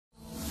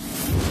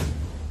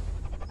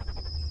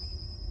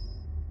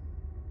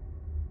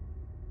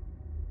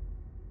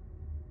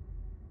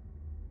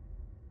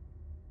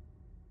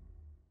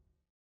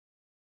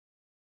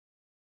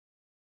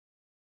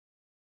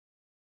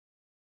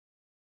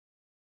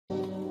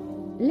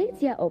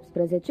Lecția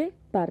 18,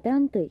 partea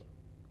 1.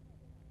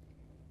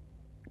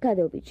 Ca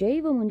de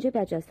obicei, vom începe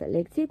această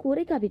lecție cu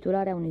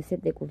recapitularea unui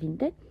set de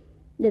cuvinte.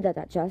 De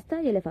data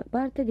aceasta, ele fac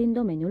parte din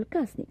domeniul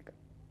casnic.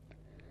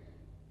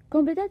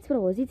 Completați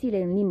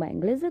propozițiile în limba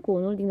engleză cu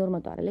unul din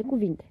următoarele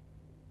cuvinte.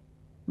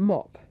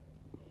 Mop,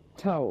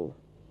 towel,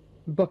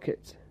 bucket,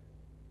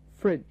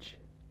 fridge,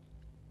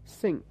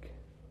 sink,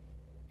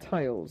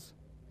 tiles,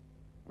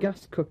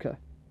 gas cooker,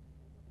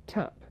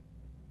 tap,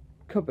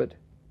 cupboard,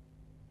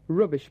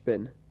 rubbish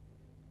bin,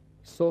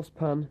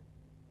 saucepan,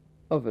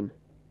 oven.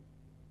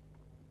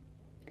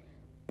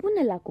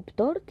 Pune la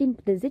cuptor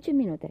timp de 10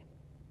 minute.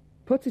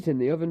 Put it in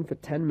the oven for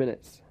 10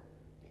 minutes.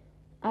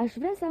 Aș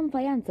vrea să am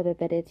faianță pe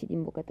pereții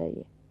din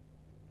bucătărie.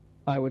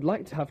 I would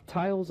like to have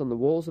tiles on the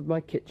walls of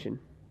my kitchen.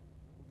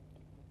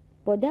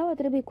 Podeaua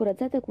trebuie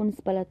curățată cu un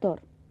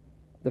spălător.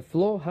 The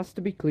floor has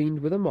to be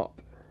cleaned with a mop.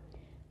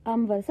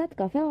 Am vărsat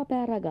cafeaua pe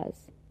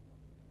aragaz.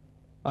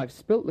 I've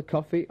spilt the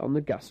coffee on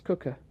the gas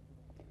cooker.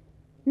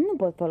 Nu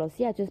pot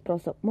folosi acest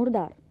prosop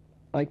murdar.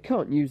 I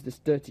can't use this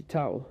dirty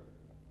towel.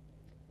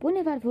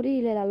 Pune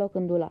farfuriile la loc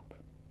în dulap.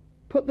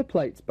 Put the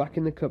plates back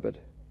in the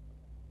cupboard.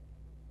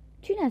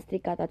 Cine a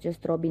stricat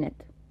acest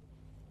robinet?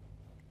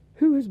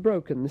 Who has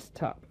broken this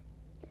tap?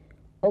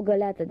 O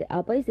găleată de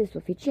apă este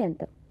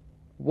suficientă.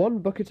 One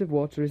bucket of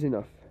water is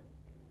enough.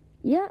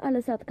 Ea a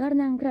lăsat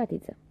carnea în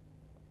cratiță.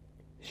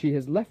 She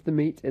has left the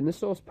meat in the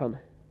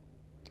saucepan.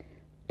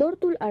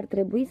 Tortul ar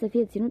trebui să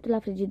fie ținut la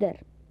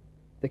frigider.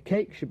 The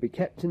cake should be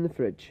kept in the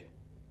fridge.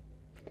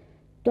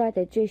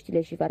 Toate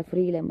ceștile și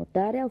farfuriile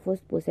murdare au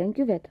fost puse în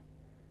chiuvetă.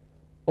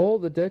 All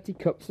the dirty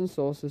cups and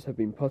saucers have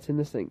been put in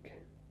the sink.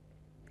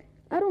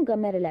 Aruncă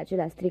merele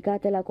acelea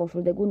stricate la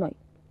coșul de gunoi.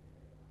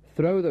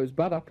 Throw those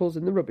bad apples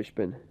in the rubbish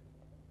bin.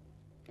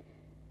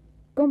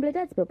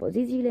 Completați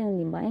propozițiile în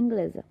limba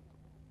engleză.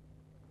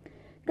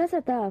 Casa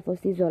ta a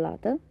fost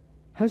izolată.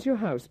 Has your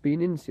house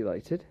been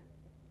insulated?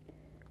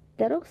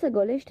 Te rog să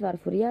golești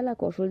farfuria la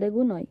coșul de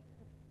gunoi.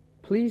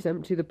 Please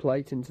empty the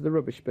plate into the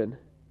rubbish bin.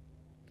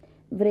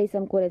 Vrei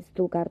să-mi cureți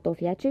tu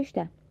cartofii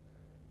aceștia?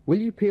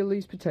 Will you peel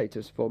these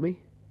potatoes for me?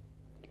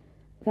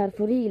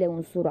 Farfuriile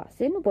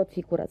unsuroase nu pot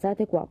fi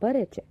curățate cu apă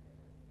rece.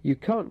 You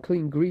can't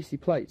clean greasy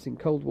plates in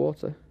cold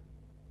water.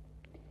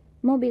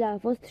 Mobila a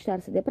fost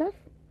ștarsă de praf?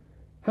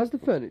 Has the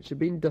furniture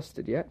been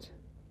dusted yet?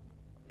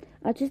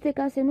 Aceste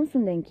case nu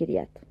sunt de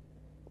închiriat.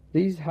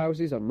 These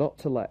houses are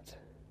not to let.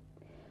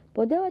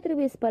 Podeaua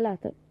trebuie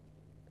spălată.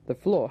 The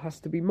floor has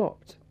to be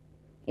mopped.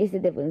 Este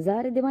de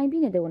vânzare de mai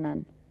bine de un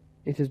an.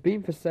 It has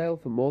been for sale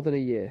for more than a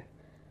year.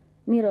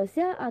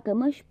 Mirosea a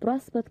cămăși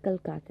proaspăt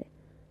călcate.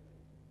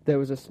 There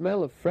was a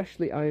smell of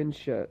freshly ironed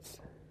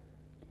shirts.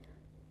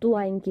 Tu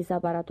ai închis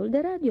aparatul de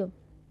radio?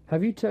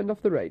 Have you turned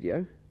off the radio?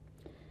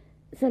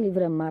 Să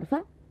livrăm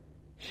marfa?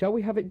 Shall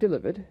we have it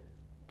delivered?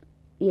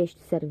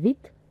 Ești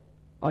servit?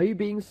 Are you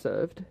being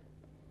served?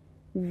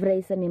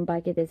 Vrei să-mi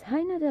împachetezi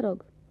haina, te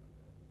rog?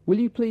 Will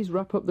you please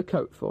wrap up the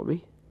coat for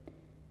me?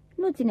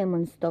 Nu ținem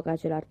în stoc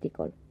acel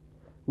articol.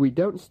 We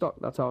don't stock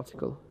that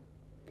article.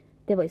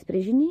 Te voi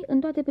sprijini în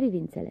toate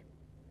privințele.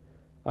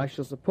 I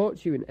shall support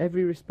you in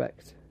every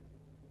respect.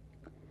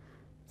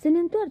 Să ne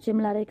întoarcem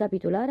la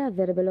recapitularea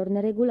verbelor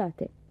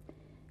neregulate.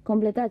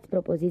 Completați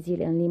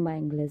propozițiile în limba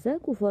engleză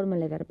cu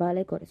formele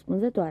verbale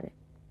corespunzătoare.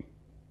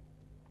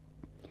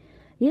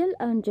 El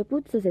a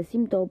început să se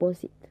simtă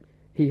obosit.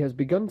 He has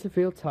begun to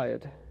feel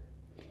tired.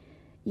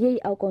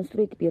 Ei au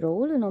construit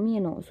biroul în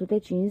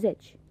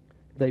 1950.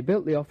 They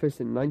built the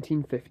office in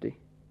 1950.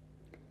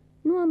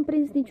 Nu am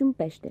prins niciun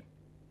pește.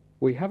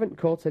 We haven't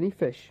caught any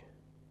fish.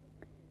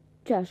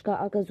 Ceașca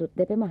a căzut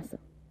de pe masă.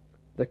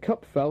 The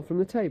cup fell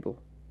from the table.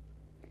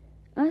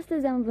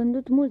 Astăzi am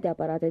vândut multe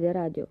aparate de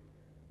radio.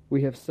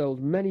 We have sold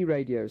many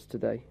radios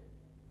today.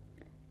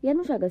 Ea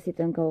nu și-a găsit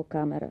încă o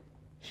cameră.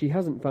 She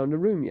hasn't found a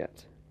room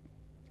yet.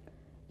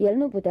 El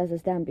nu putea să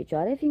stea în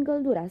picioare, fiindcă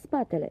îl durea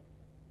spatele.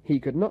 He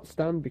could not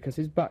stand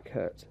because his back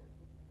hurt.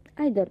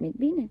 Ai dormit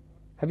bine?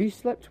 Have you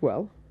slept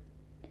well?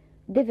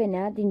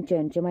 Devenea din ce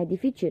în ce mai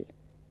dificil.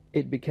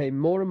 It became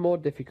more and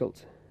more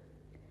difficult.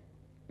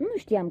 Nu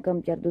știam că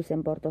îmi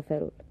pierdusem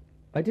portofelul.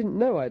 I didn't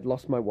know I'd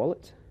lost my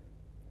wallet.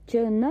 Ce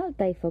înalt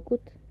ai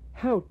făcut?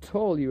 How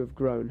tall you have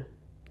grown.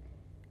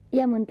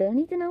 I-am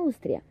întâlnit în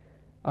Austria.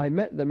 I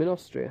met them in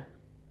Austria.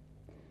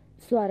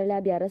 Soarele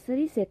abia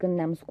răsărise când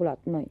ne-am sculat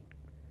noi.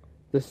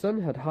 The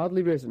sun had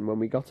hardly risen when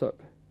we got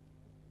up.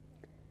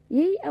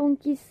 Ei au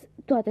închis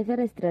toate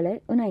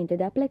ferestrele înainte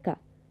de a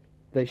pleca.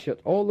 They shut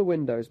all the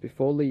windows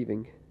before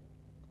leaving.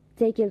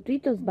 Ți-ai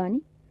cheltuit toți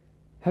banii?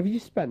 Have you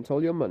spent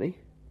all your money?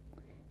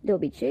 De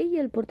obicei,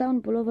 el purta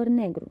un pulover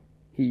negru.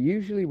 He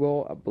usually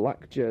wore a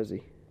black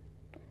jersey.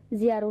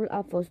 Ziarul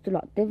a fost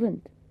luat de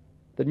vânt.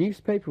 The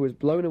newspaper was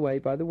blown away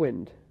by the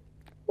wind.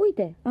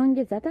 Uite, a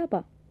înghețat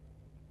apa.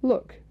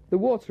 Look, the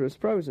water has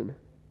frozen.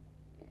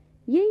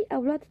 Ei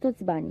au luat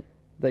toți banii.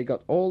 They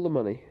got all the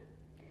money.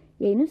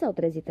 Ei nu s-au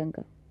trezit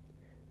încă.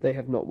 They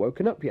have not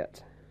woken up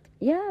yet.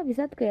 Ea a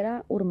visat că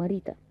era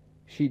urmărită.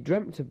 She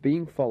dreamt of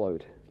being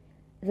followed.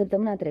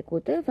 Săptămâna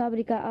trecută,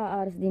 fabrica a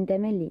ars din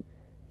temelii.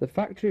 The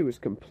factory was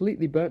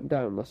completely burnt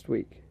down last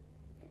week.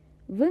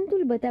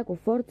 Vântul bătea cu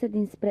forță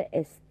dinspre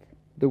est.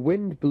 The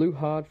wind blew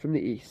hard from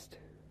the east.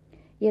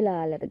 El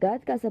a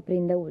alergat ca să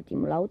prindă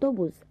ultimul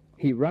autobuz.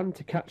 He ran to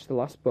catch the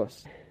last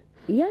bus.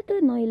 Iată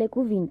noile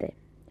cuvinte.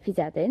 Fiți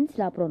atenți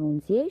la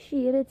pronunție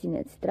și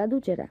rețineți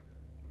traducerea.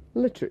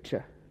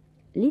 Literature.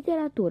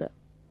 Literatură.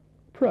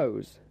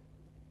 Prose.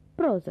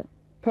 Proză.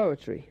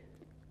 Poetry.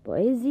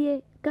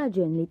 Poezie ca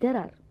gen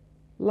literar.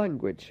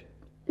 Language.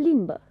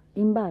 Limbă.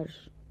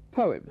 Limbaj.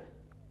 Poem.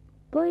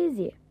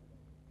 Poezie.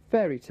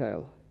 Fairy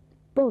tale.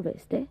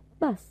 Poveste.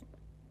 Basm.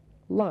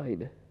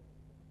 Line.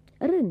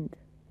 Rând.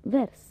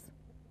 Vers.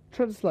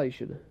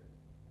 Translation.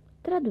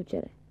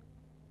 Traducere.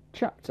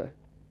 Chapter.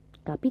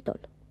 Capitol.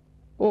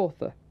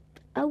 Author.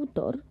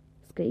 Autor.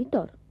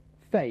 Scriitor.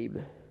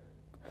 Fame.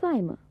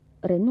 Faimă.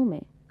 Renume.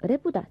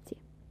 Reputație.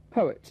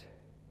 Poet.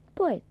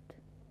 Poet.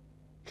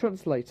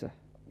 Translator.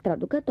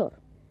 Traducător.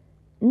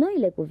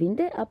 Noile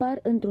cuvinte apar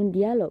într-un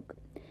dialog.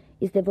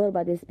 Este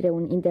vorba despre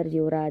un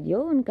interviu radio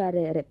în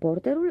care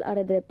reporterul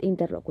are drept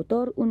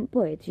interlocutor un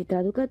poet și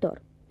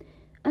traducător.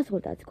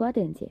 Ascultați cu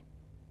atenție.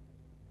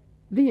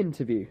 The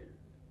interview.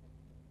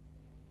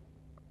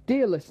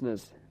 Dear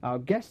listeners, our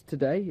guest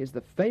today is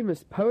the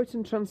famous poet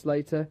and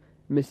translator,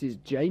 Mrs.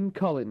 Jane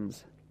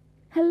Collins.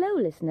 Hello,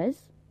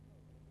 listeners.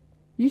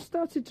 You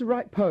started to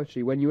write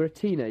poetry when you were a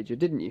teenager,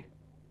 didn't you?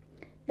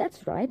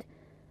 That's right.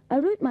 I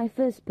wrote my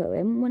first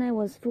poem when I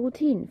was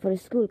 14 for a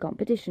school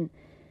competition.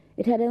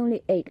 It had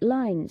only 8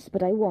 lines,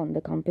 but I won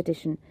the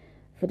competition.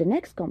 For the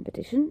next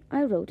competition,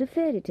 I wrote a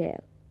fairy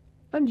tale.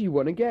 And you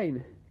won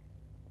again.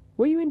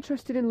 Were you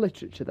interested in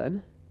literature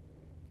then?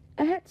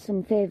 I had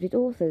some favourite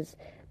authors,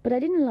 but I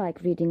didn't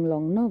like reading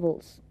long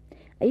novels.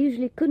 I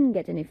usually couldn't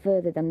get any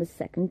further than the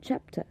second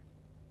chapter.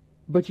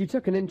 But you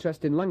took an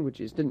interest in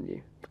languages, didn't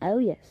you? Oh,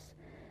 yes.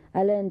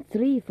 I learned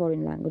 3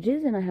 foreign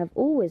languages, and I have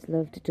always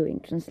loved doing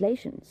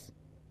translations.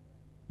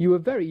 You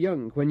were very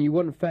young when you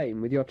won fame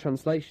with your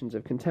translations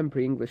of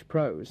contemporary English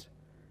prose.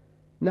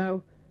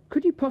 Now,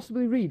 could you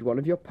possibly read one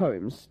of your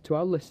poems to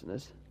our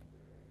listeners?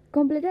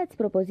 Completați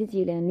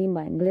propozițiile în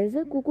limba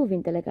engleză cu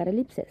cuvintele care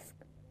lipsesc.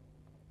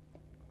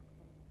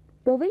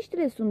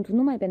 Poveștile sunt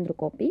numai pentru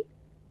copii?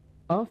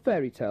 Are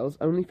fairy tales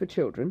only for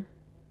children?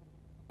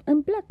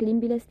 Îmi plac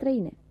limbile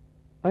străine.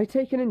 I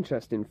take an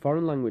interest in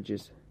foreign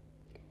languages.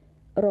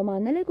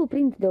 Romanele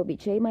cuprind de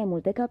obicei mai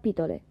multe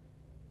capitole.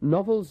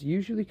 Novels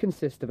usually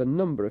consist of a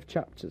number of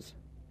chapters.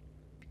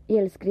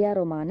 El scria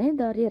romane,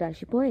 dar era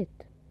și poet.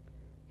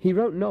 He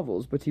wrote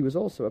novels, but he was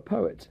also a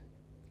poet.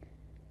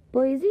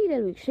 Poeziile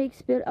lui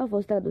Shakespeare au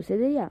fost traduse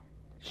de ea.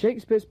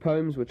 Shakespeare's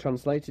poems were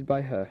translated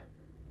by her.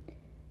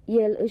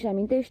 El își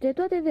amintește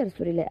toate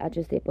versurile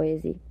acestei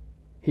poezii.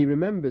 He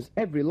remembers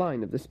every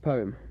line of this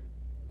poem.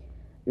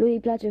 Lui îi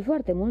place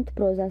foarte mult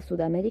proza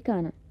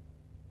sud-americană.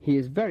 He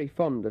is very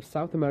fond of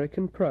South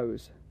American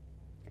prose.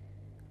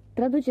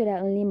 Traducerea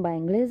în limba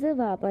engleză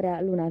va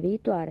apărea luna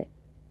viitoare.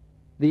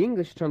 The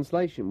English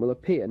translation will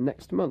appear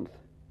next month.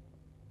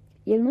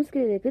 El nu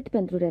scrie decât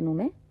pentru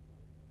renume?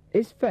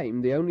 Is fame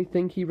the only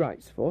thing he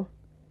writes for?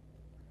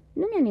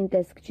 Nu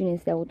mi-amintesc cine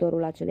este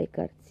autorul acelei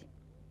cărți.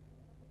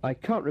 I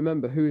can't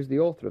remember who is the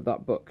author of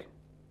that book.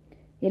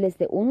 El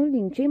este unul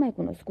din cei mai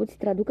cunoscuți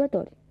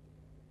traducători.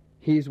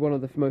 He is one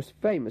of the most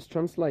famous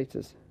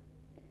translators.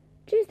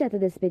 Ce este atât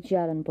de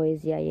special în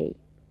poezia ei?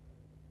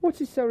 What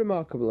is so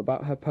remarkable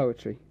about her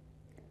poetry?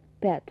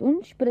 Pe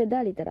atunci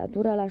preda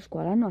literatura la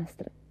școala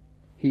noastră.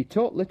 He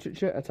taught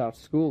literature at our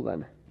school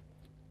then.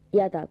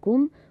 Iată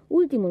acum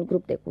ultimul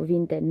grup de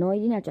cuvinte noi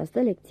din această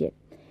lecție.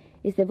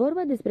 Este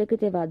vorba despre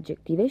câteva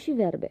adjective și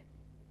verbe.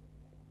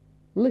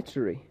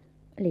 Literary.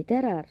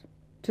 Literar.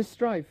 To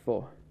strive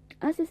for.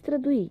 A se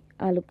strădui,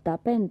 a lupta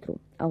pentru,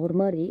 a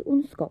urmări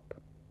un scop.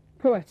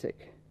 Poetic.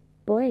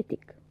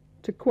 Poetic.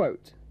 To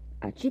quote.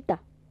 A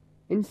cita.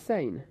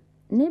 Insane.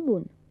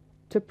 Nebun.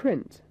 To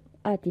print.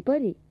 A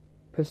tipări.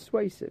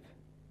 Persuasive.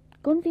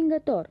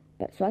 Convingător.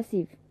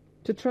 Persuasiv.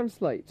 To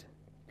translate.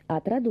 A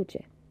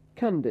traduce.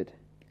 Candid.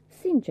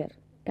 Sincer.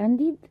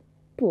 Candid.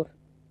 Pur.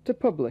 To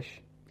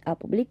publish. A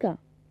publica.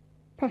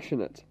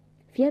 Passionate.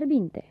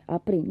 Fierbinte.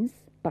 Aprins.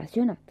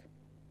 Pasionat.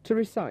 To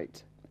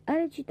recite. A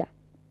recita.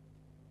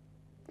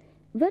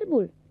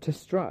 Verbul To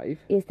strive.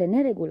 este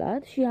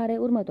neregulat și are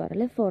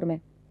următoarele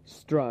forme.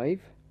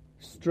 Strive.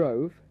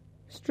 Strove.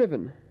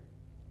 Striven.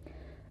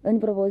 În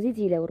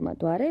propozițiile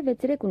următoare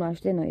veți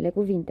recunoaște noile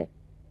cuvinte.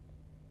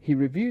 He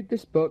reviewed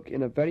this book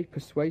in a very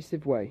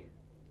persuasive way.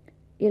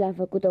 El a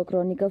făcut o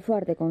cronică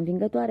foarte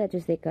convingătoare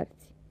acestei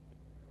cărți.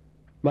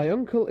 My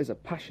uncle is a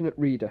passionate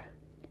reader.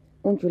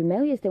 Unchiul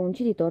meu este un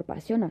cititor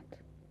pasionat.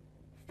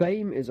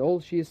 Fame is all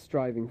she is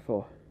striving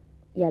for.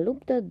 Ea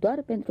luptă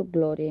doar pentru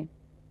glorie.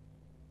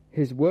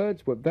 His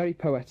words were very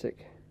poetic.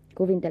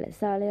 Cuvintele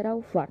sale erau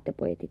foarte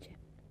poetice.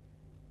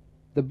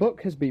 The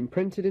book has been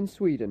printed in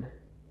Sweden.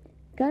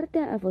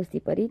 Cartea a fost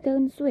tipărită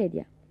în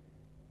Suedia.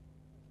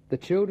 The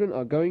children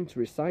are going to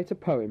recite a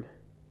poem.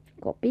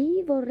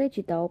 Copiii vor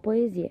recita o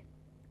poezie.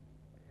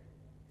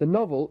 The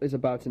novel is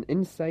about an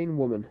insane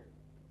woman.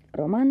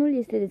 Romanul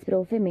este despre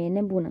o femeie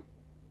nebună.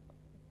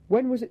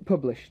 When was it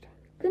published?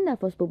 Când a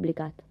fost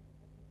publicat?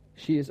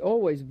 She is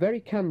always very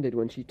candid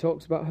when she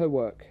talks about her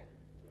work.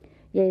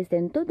 Ea este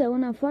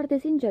întotdeauna foarte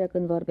sinceră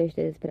când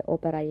vorbește despre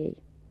opera ei.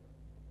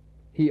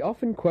 He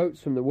often quotes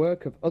from the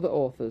work of other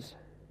authors.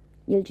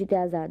 El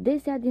citează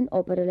adesea din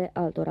operele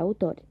altor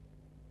autori.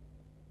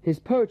 His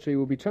poetry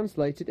will be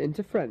translated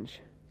into French.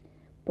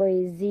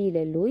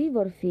 Poeziile lui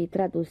vor fi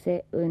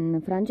traduse în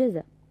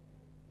franceză.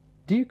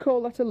 Do you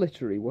call that a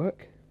literary work?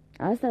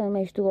 Asta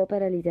numești tu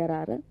operă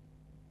literară?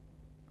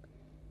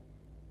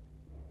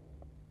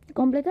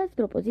 Completați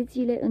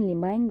propozițiile în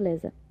limba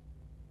engleză.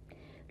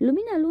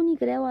 Lumina lunii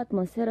crea o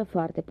atmosferă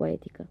foarte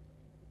poetică.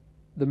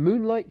 The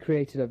moonlight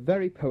created a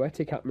very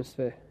poetic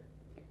atmosphere.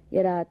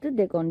 Era atât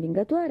de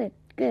convingătoare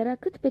că era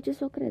cât pe ce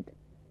s-o cred.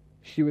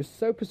 She was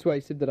so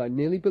persuasive that I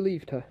nearly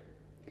believed her.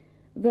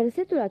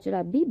 Versetul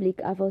acela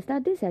biblic a fost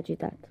adesea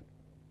citat.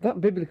 That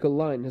biblical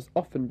line has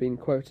often been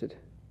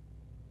quoted.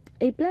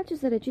 Îi place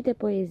să recite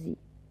poezii.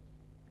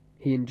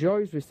 He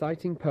enjoys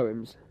reciting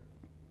poems.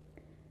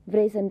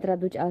 Vrei să-mi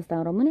traduci asta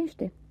în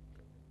românește?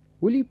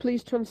 Will you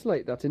please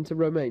translate that into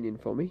Romanian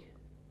for me?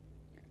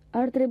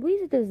 Ar trebui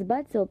să te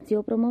zbați să obții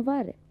o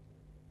promovare.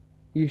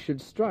 You should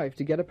strive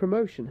to get a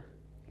promotion.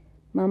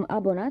 M-am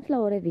abonat la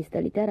o revistă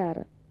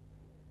literară.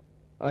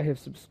 I have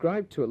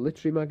subscribed to a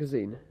literary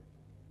magazine.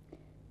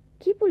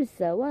 Chipul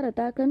său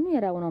arăta că nu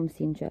era un om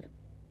sincer.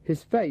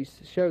 His face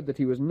showed that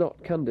he was not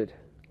candid.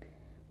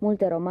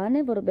 Multe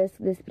romane vorbesc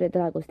despre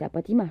dragostea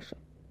pătimașă.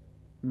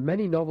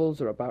 Many novels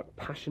are about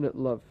passionate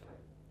love.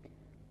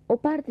 O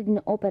parte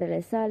din operele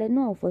sale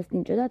nu au fost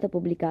niciodată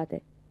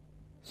publicate.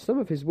 Some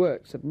of his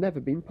works have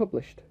never been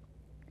published.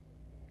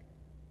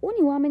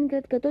 Unii oameni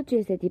cred că tot ce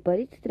este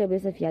tipărit trebuie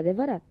să fie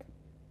adevărat.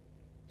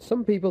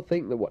 Some people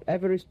think that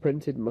whatever is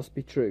printed must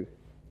be true.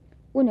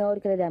 Uneori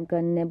credeam că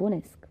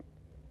înnebunesc.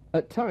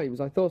 At times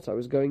I thought I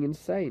was going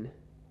insane.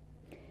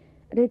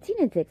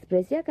 Rețineți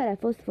expresia care a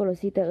fost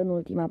folosită în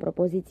ultima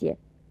propoziție.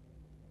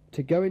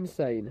 To go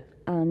insane.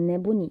 A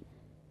înnebuni.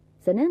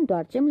 Să ne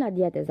întoarcem la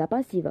diateza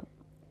pasivă.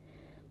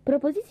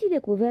 Propozițiile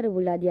cu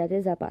verbul la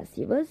diateza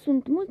pasivă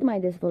sunt mult mai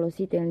des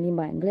folosite în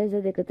limba engleză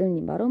decât în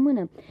limba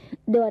română,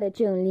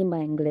 deoarece în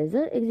limba engleză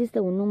există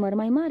un număr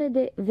mai mare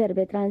de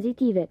verbe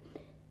tranzitive,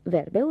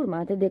 verbe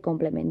urmate de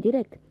complement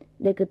direct,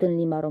 decât în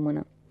limba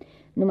română.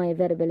 Numai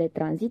verbele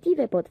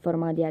tranzitive pot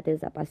forma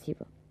diateza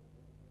pasivă.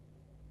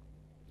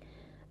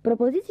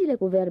 Propozițiile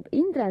cu verb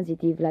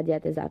intranzitiv la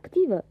diateza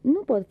activă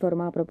nu pot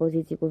forma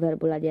propoziții cu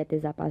verbul la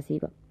diateza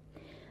pasivă.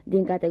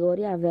 Din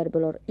categoria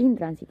verbelor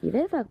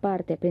intransitive fac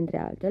parte, printre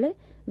altele,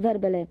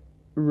 verbele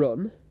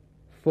run,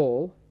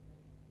 fall,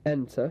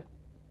 enter,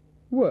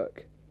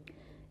 work.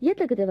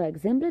 Iată câteva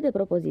exemple de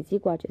propoziții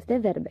cu aceste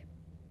verbe.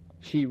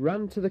 She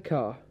ran to the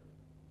car.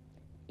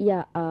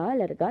 Ea a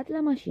alergat la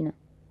mașină.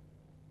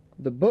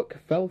 The book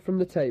fell from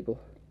the table.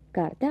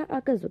 Cartea a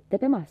căzut de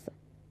pe masă.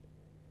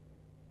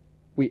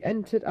 We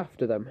entered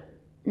after them.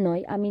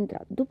 Noi am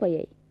intrat după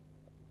ei.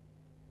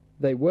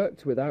 They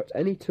worked without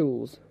any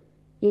tools.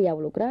 Ei au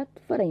lucrat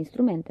fără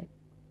instrumente.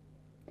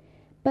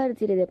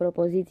 Părțile de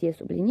propoziție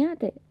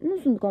subliniate nu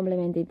sunt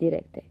complemente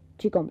directe,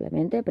 ci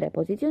complemente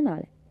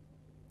prepoziționale.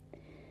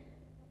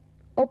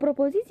 O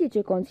propoziție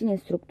ce conține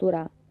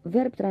structura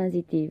verb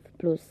tranzitiv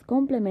plus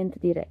complement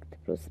direct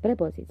plus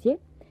prepoziție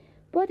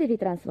poate fi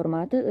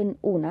transformată în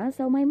una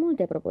sau mai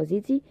multe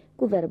propoziții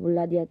cu verbul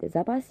la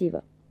diateza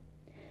pasivă.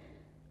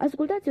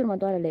 Ascultați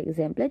următoarele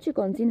exemple ce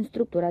conțin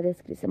structura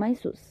descrisă mai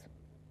sus.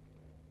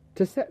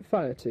 To set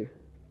fire to.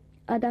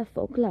 A da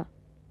foc la.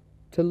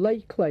 To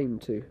lay claim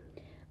to.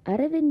 A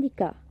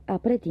revendica, a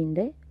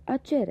pretinde, a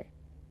cere.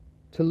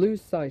 To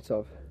lose sight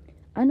of.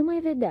 A nu mai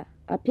vedea,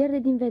 a pierde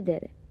din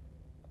vedere.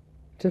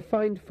 To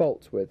find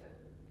fault with.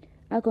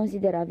 A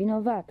considera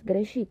vinovat,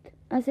 greșit,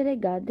 a se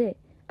lega de,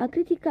 a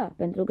critica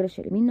pentru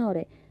greșeli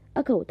minore,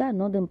 a căuta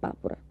nod în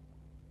papură.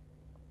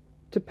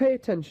 To pay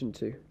attention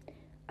to.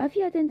 A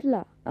fi atent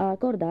la, a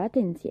acorda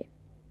atenție.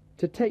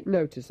 To take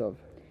notice of.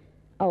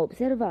 A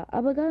observa,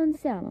 a băga în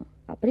seamă,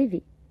 a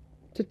privi.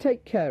 To take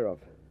care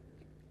of.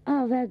 A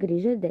avea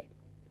grijă de.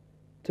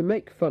 To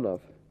make fun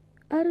of.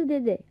 A râde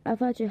de, a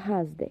face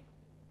haz de.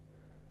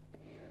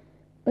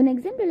 În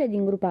exemplele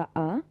din grupa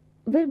A,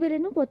 verbele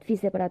nu pot fi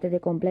separate de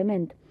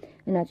complement.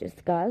 În acest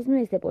caz, nu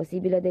este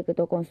posibilă decât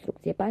o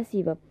construcție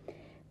pasivă.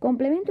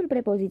 Complementul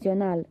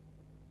prepozițional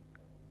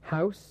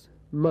house,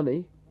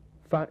 money,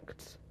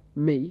 facts,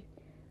 me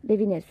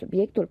devine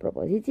subiectul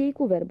propoziției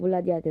cu verbul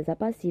la diateza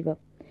pasivă.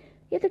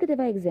 Iată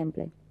câteva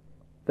exemple.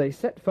 They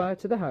set fire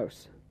to the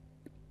house.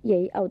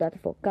 Ei au dat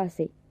foc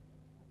casei.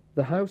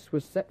 The house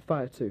was set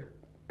fire to.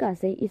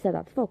 Casei i s-a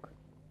dat foc.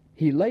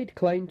 He laid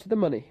claim to the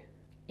money.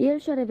 El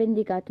și-a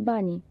revendicat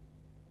banii.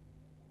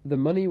 The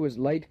money was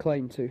laid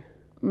claim to.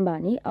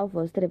 Banii au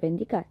fost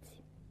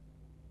revendicați.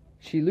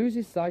 She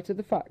loses sight of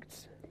the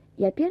facts.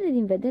 Ea pierde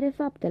din vedere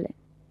faptele.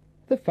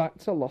 The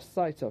facts are lost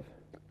sight of.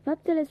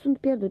 Faptele sunt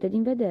pierdute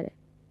din vedere.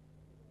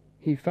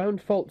 He found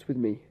fault with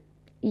me.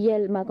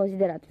 El m-a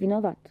considerat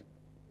vinovat.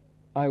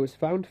 I was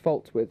found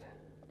fault with.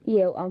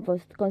 Eu am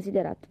fost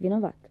considerat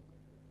vinovat.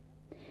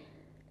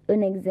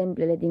 În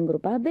exemplele din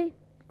grupa B,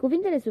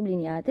 cuvintele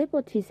subliniate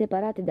pot fi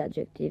separate de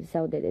adjectiv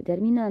sau de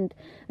determinant.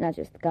 În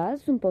acest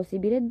caz sunt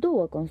posibile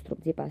două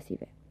construcții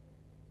pasive.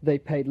 They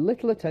paid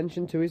little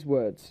attention to his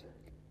words.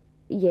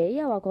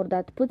 Ei au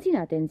acordat puțină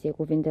atenție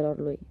cuvintelor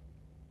lui.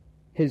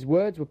 His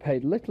words were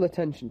paid little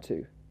attention to.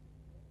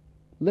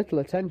 Little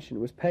attention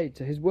was paid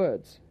to his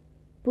words.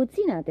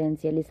 Puțină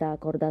atenție li s-a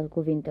acordat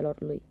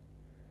cuvintelor lui.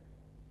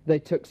 They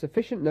took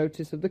sufficient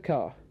notice of the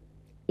car.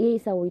 Ei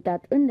s-au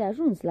uitat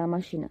îndeajuns la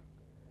mașină.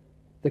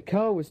 The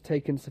car was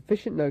taken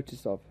sufficient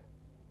notice of.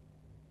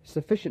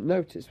 Sufficient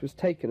notice was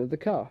taken of the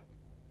car.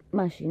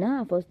 Mașina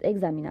a fost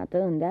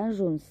examinată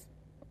îndeajuns.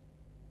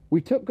 We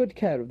took good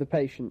care of the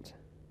patient.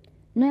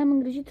 Noi am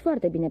îngrijit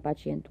foarte bine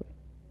pacientul.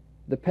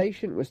 The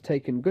patient was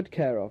taken good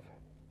care of.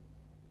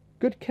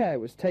 Good care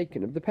was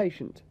taken of the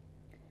patient.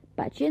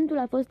 Pacientul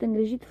a fost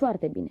îngrijit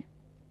foarte bine.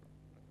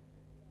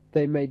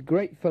 They made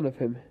great fun of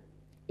him.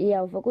 Ei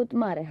au făcut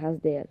mare haz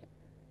de el.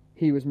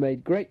 He was made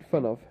great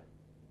fun of.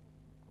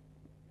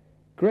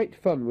 Great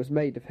fun was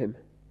made of him.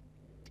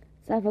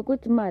 S-a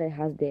făcut mare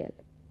haz de el.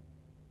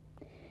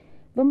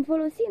 Vom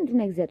folosi într-un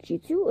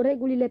exercițiu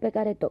regulile pe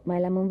care tocmai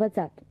le-am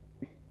învățat.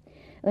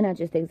 În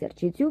acest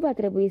exercițiu va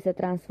trebui să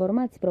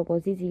transformați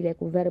propozițiile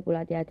cu verbul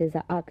la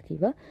diateza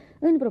activă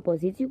în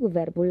propoziții cu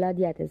verbul la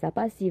diateza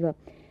pasivă.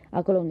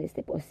 Acolo unde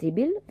este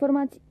posibil,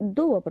 formați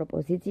două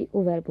propoziții cu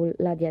verbul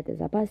la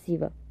diateza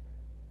pasivă.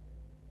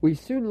 We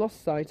soon lost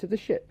sight of the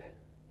ship.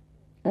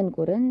 În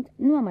curând,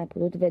 nu am mai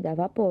putut vedea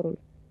vaporul.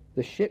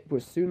 The ship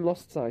was soon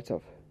lost sight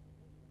of.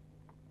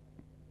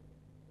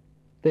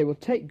 They will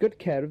take good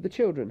care of the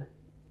children.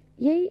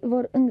 Ei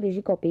vor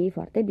îngriji copiii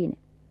foarte bine.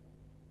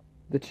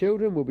 The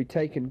children will be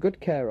taken good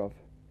care of.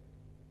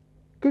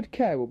 Good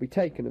care will be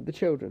taken of the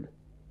children.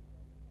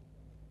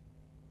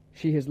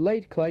 She has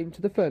laid claim to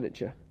the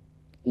furniture.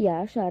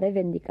 Ea și-a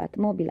revendicat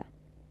mobila.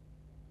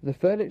 The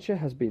furniture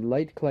has been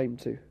laid claim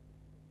to.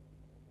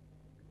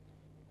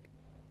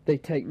 They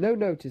take no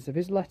notice of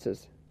his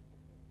letters.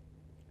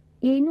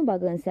 Ei nu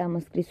bagă în seamă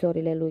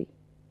scrisorile lui.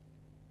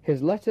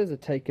 His letters are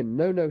taken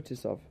no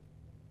notice of.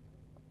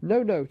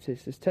 No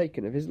notice is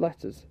taken of his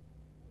letters.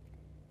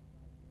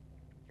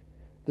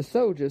 The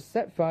soldiers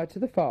set fire to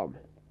the farm.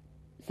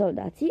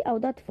 Soldații au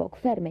dat foc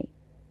fermei.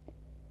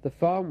 The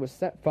farm was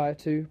set fire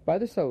to by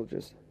the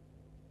soldiers.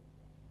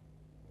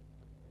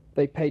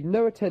 They paid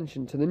no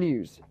attention to the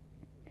news.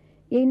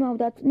 Ei nu au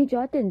dat nicio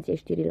atenție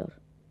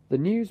știrilor. The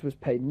news was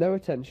paid no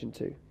attention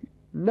to.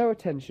 No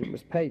attention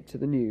was paid to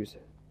the news.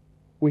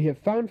 We have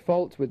found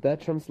fault with their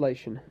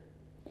translation.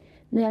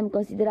 Noi am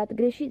considerat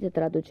greșită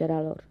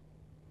traducerea lor.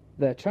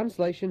 Their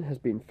translation has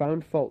been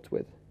found fault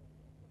with.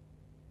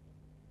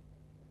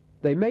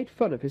 They made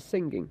fun of his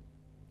singing.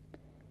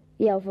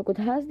 Ei au făcut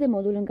haz de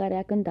modul în care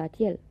a cântat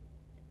el.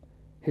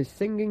 His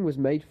singing was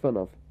made fun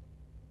of.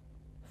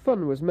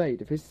 Fun was made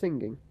of his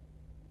singing.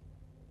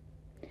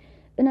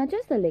 În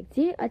această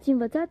lecție ați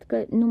învățat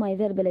că numai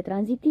verbele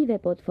tranzitive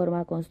pot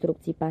forma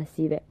construcții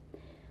pasive.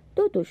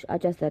 Totuși,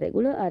 această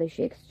regulă are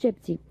și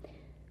excepții.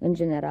 În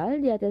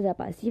general, diateza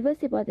pasivă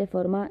se poate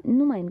forma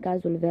numai în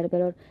cazul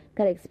verbelor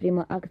care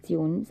exprimă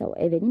acțiuni sau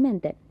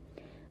evenimente.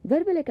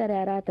 Verbele care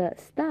arată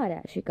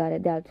starea și care,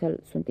 de altfel,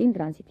 sunt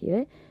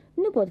intransitive,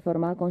 nu pot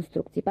forma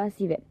construcții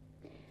pasive.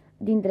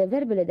 Dintre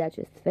verbele de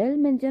acest fel,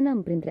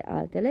 menționăm, printre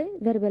altele,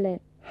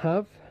 verbele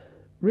Have,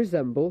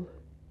 resemble,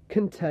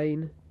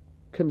 contain,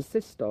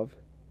 consist of,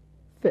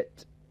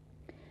 fit.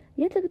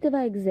 Iată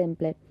câteva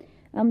exemple.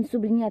 Am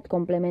subliniat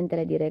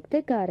complementele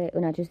directe care,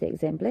 în aceste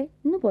exemple,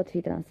 nu pot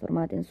fi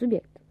transformate în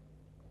subiect.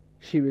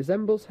 She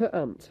resembles her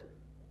aunt.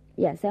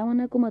 Ea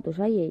seamănă cu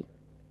mătușa ei.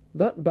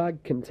 That bag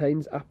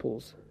contains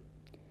apples.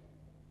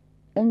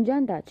 În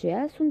geanta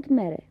aceea sunt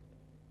mere.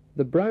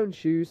 The brown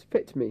shoes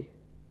fit me.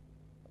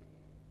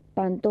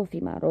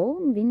 Pantofii maro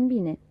îmi vin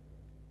bine.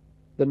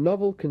 The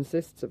novel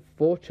consists of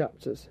 4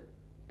 chapters.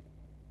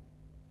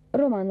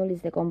 Romanul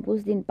este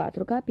compus din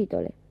 4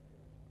 capitole.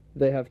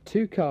 They have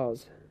 2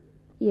 cars.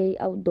 Ei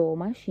au 2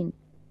 mașini.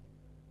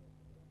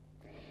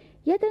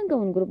 Iată încă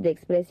un grup de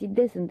expresii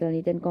des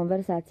întâlnite în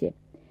conversație.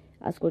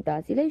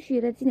 Ascultați-le și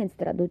rețineți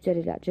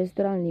traducerile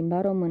acestora în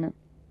limba română.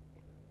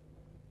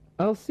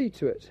 I'll see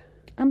to it.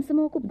 Am să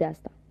mă ocup de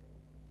asta.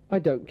 I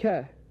don't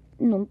care.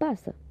 Nu-mi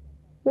pasă.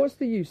 What's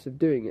the use of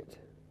doing it?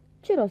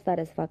 Ce rost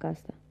are să fac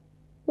asta?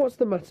 What's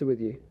the matter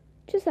with you?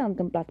 Ce s-a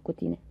întâmplat cu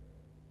tine?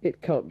 It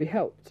can't be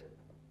helped.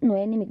 Nu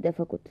e nimic de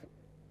făcut.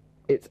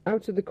 It's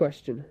out of the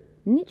question.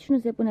 Nici nu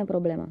se pune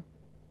problema.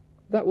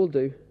 That will do.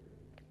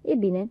 E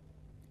bine.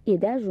 E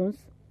de ajuns.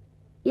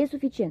 E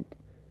suficient.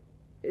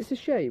 It's a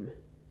shame.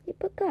 E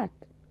păcat.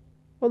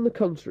 On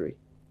the contrary,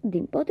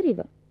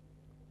 Dimpotrivă.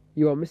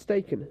 you are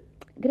mistaken.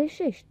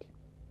 Greșești.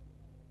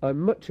 I'm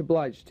much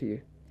obliged to you.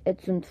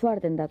 Îți sunt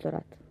foarte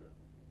îndatorat.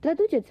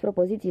 Traduceți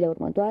propozițiile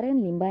următoare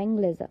în limba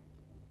engleză.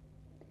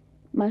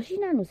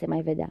 Mașina nu se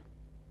mai vedea.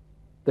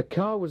 The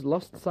car was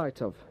lost sight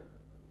of.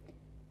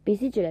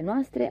 Pisicile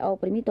noastre au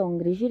primit o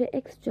îngrijire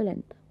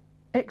excelentă.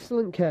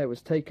 Excellent care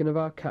was taken of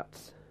our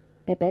cats.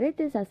 Pe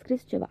perete s-a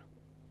scris ceva.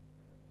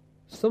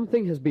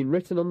 Something has been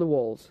written on the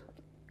walls.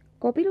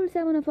 Copilul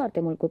seamănă foarte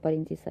mult cu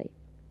părinții săi.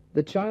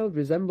 The child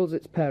resembles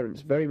its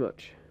parents very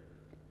much.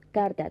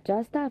 Cartea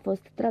aceasta a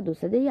fost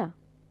tradusă de ea.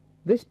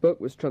 This book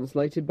was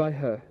translated by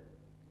her.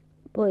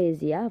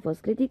 Poezia a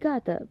fost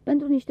criticată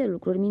pentru niște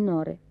lucruri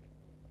minore.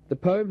 The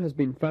poem has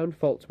been found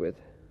fault with.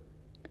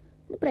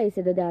 Nu prea îi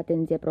se dădea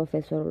atenție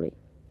profesorului.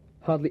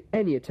 Hardly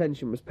any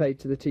attention was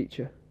paid to the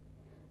teacher.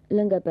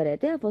 Lângă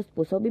perete a fost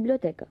pusă o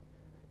bibliotecă.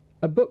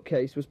 A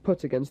bookcase was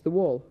put against the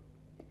wall.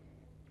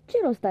 Ce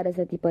rost are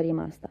să tipărim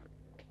asta?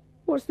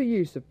 What's the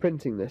use of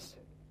printing this?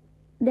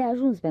 De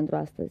ajuns pentru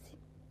astăzi.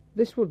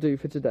 This will do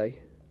for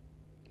today.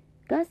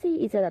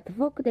 Casei i s-a dat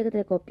foc de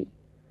către copii.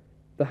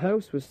 The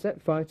house was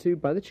set fire to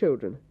by the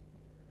children.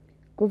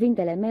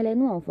 Cuvintele mele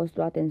nu au fost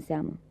luate în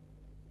seamă.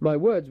 My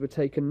words were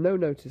taken no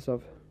notice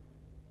of.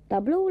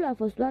 Tabloul a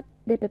fost luat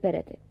de pe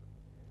perete.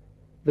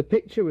 The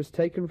picture was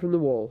taken from the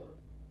wall.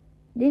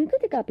 Din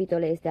câte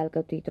capitole este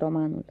alcătuit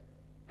romanul?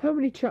 How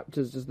many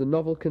chapters does the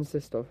novel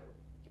consist of?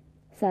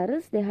 S-a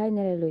râs de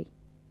hainele lui.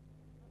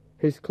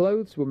 His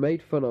clothes were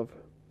made fun of.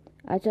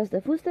 Această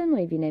fustă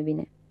nu-i vine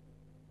bine.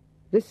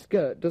 This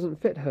skirt doesn't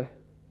fit her.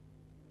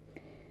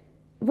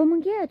 Vom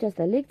încheia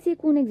această lecție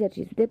cu un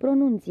exercițiu de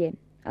pronunție.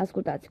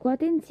 Ascultați cu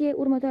atenție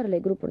următoarele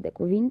grupuri de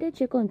cuvinte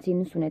ce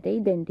conțin sunete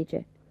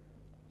identice.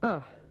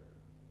 Ah.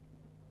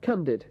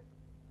 Candid.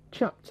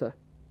 Chapter.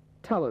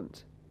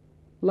 Talent.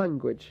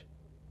 Language.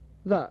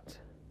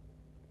 That.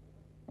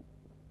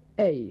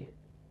 A.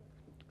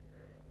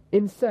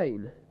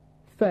 Insane.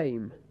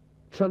 Fame.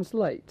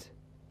 Translate.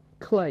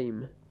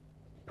 Claim.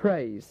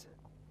 Praise.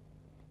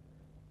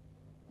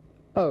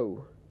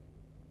 O.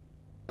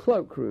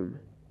 Cloakroom.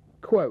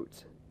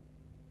 Quote.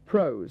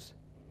 Prose.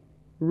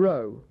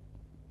 Row.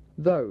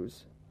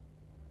 Those.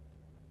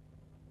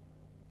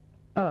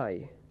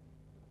 I.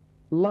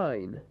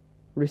 Line.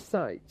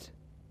 Recite.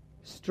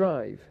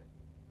 Strive.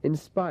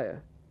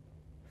 Inspire.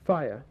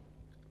 Fire.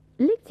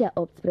 Lecția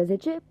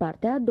 18,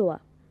 partea a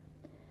doua.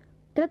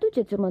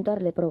 Traduceți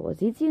următoarele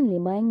propoziții în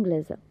limba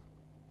engleză.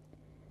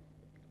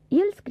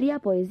 El scria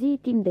poezii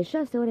timp de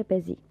 6 ore pe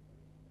zi.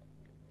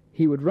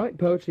 He would write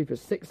poetry for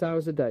 6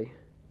 hours a day.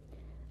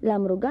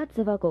 L-am rugat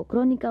să facă o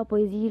cronică a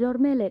poeziilor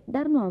mele,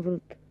 dar nu a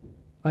vrut.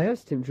 I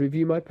asked him to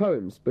review my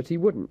poems, but he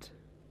wouldn't.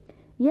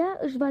 Ea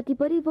își va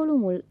tipări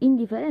volumul,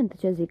 indiferent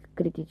ce zic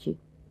criticii.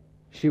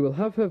 She will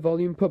have her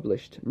volume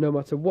published, no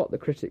matter what the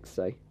critics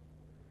say.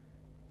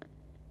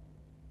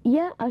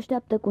 Ea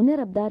așteaptă cu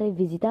nerăbdare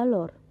vizita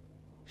lor.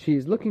 She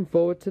is looking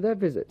forward to their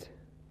visit.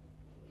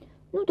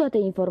 Nu toate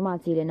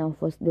informațiile ne-au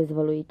fost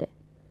dezvăluite.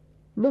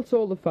 Not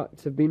all the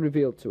facts have been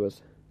revealed to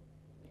us.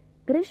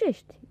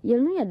 Greșești, el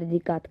nu i-a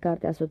dedicat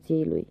cartea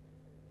soției lui.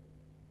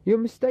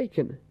 You're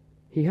mistaken.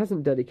 He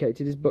hasn't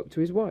dedicated his book to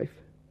his wife.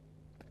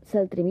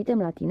 Să-l trimitem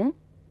la tine?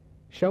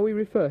 Shall we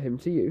refer him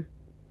to you?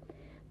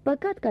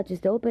 Păcat că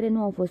aceste opere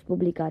nu au fost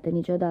publicate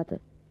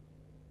niciodată.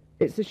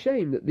 It's a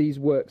shame that these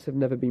works have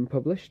never been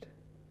published.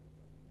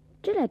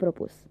 Ce le-ai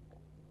propus?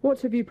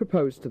 What have you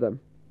proposed to them?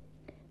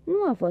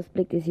 Nu a fost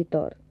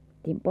plictisitor.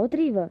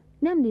 Dimpotrivă,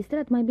 ne-am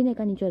distrat mai bine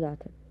ca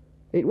niciodată.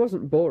 It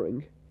wasn't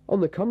boring. On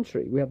the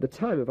contrary, we had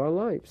the time of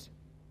our lives.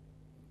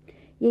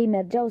 Ei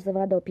mergeau să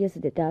vadă o piesă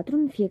de teatru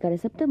în fiecare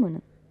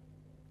săptămână.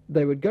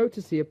 They would go to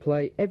see a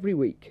play every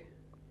week.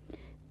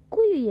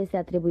 Cui îi este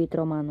atribuit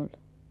romanul?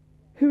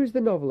 Who is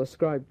the novel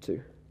ascribed to?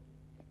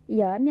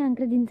 Ea mi-a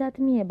încredințat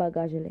mie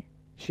bagajele.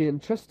 She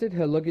entrusted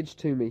her luggage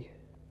to me.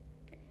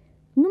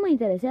 Nu mă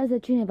interesează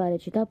cine va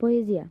recita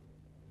poezia.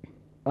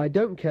 I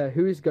don't care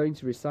who is going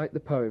to recite the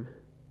poem.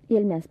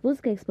 El mi-a spus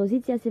că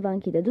expoziția se va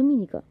închide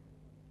duminică.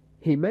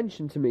 He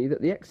mentioned to me that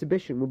the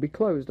exhibition will be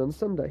closed on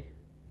Sunday.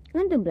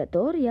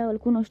 Întâmplător, ea îl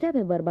cunoștea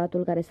pe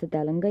bărbatul care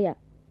stătea lângă ea.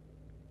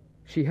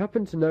 She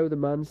happened to know the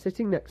man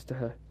sitting next to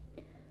her.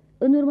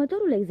 În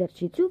următorul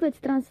exercițiu veți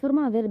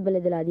transforma verbele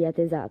de la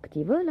diateza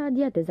activă la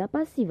diateza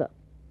pasivă.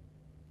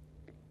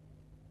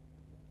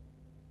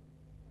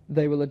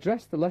 They will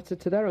address the letter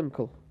to their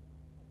uncle.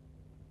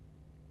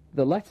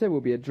 The letter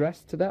will be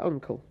addressed to their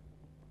uncle.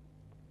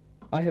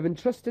 I have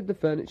entrusted the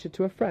furniture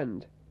to a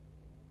friend.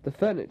 The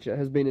furniture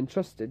has been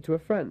entrusted to a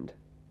friend.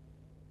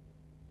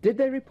 Did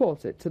they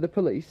report it to the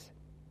police?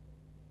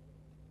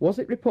 Was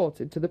it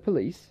reported to the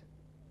police?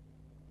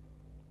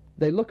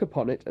 They look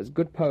upon it as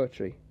good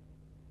poetry.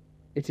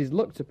 It is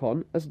looked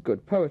upon as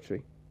good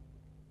poetry.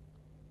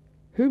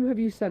 Whom have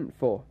you sent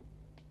for?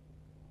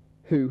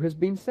 Who has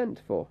been sent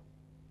for?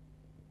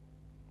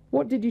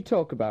 What did you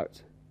talk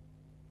about?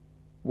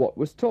 What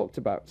was talked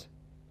about?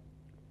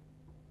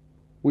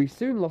 We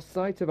soon lost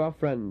sight of our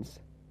friends.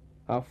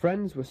 Our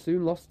friends were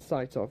soon lost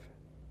sight of.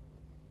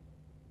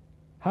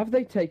 Have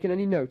they taken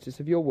any notice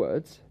of your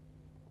words?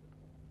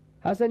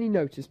 Has any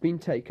notice been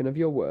taken of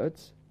your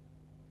words?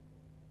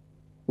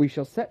 We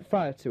shall set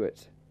fire to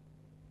it.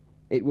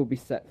 It will be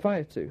set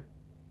fire to.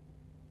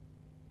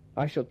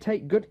 I shall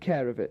take good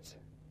care of it.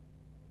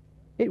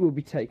 It will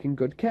be taken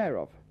good care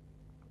of.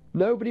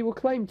 Nobody will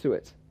claim to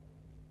it.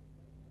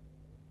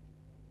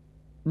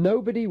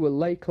 Nobody will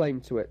lay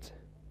claim to it.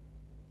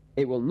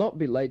 It will not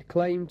be laid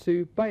claim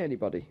to by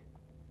anybody.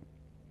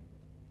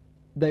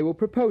 They will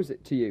propose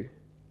it to you.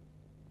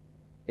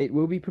 It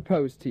will be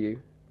proposed to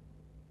you.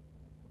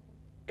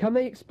 Can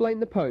they explain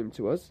the poem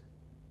to us?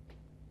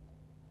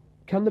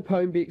 Can the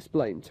poem be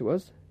explained to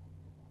us?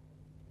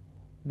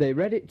 They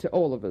read it to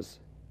all of us.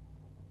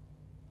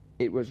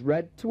 It was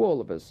read to all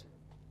of us.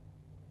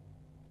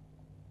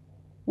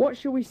 What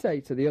shall we say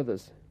to the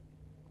others?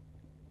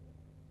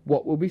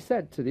 What will be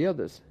said to the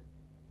others?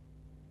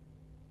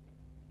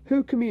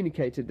 Who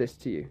communicated this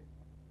to you?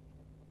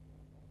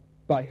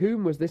 By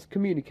whom was this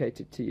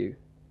communicated to you?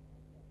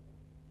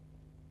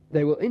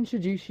 They will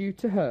introduce you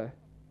to her.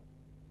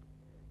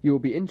 You will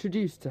be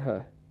introduced to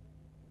her.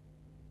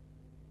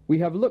 We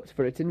have looked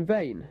for it in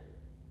vain.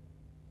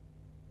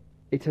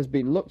 It has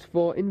been looked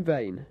for in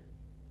vain.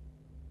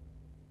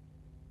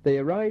 They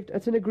arrived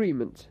at an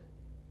agreement.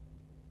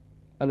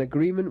 An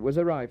agreement was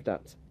arrived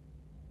at.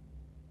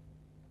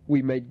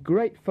 We made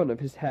great fun of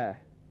his hair.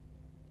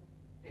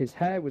 His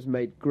hair was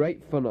made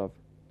great fun of.